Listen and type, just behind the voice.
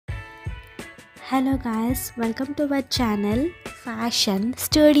Hello guys, welcome to our channel Fashion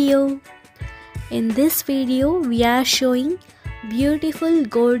Studio. In this video we are showing beautiful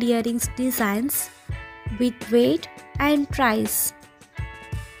gold earrings designs with weight and price.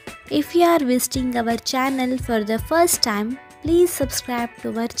 If you are visiting our channel for the first time, please subscribe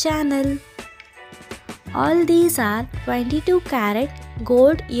to our channel. All these are 22 carat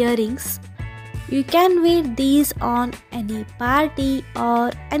gold earrings. You can wear these on any party or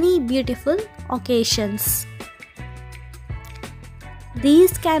any beautiful occasions.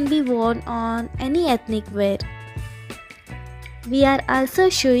 These can be worn on any ethnic wear. We are also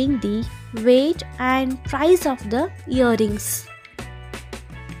showing the weight and price of the earrings.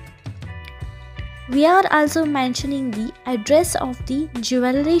 We are also mentioning the address of the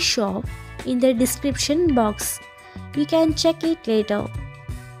jewelry shop in the description box. You can check it later.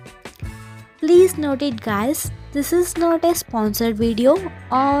 Please note it guys, this is not a sponsored video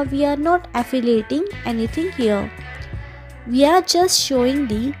or we are not affiliating anything here. We are just showing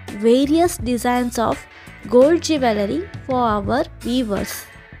the various designs of gold jewelry for our viewers.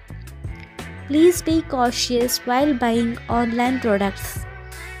 Please be cautious while buying online products.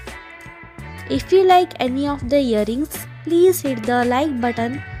 If you like any of the earrings, please hit the like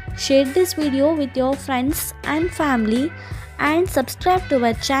button, share this video with your friends and family, and subscribe to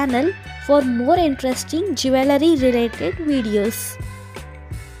our channel for more interesting jewelry related videos.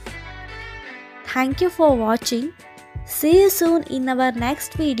 Thank you for watching. See you soon in our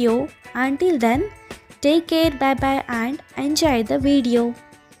next video. Until then, take care, bye bye and enjoy the video.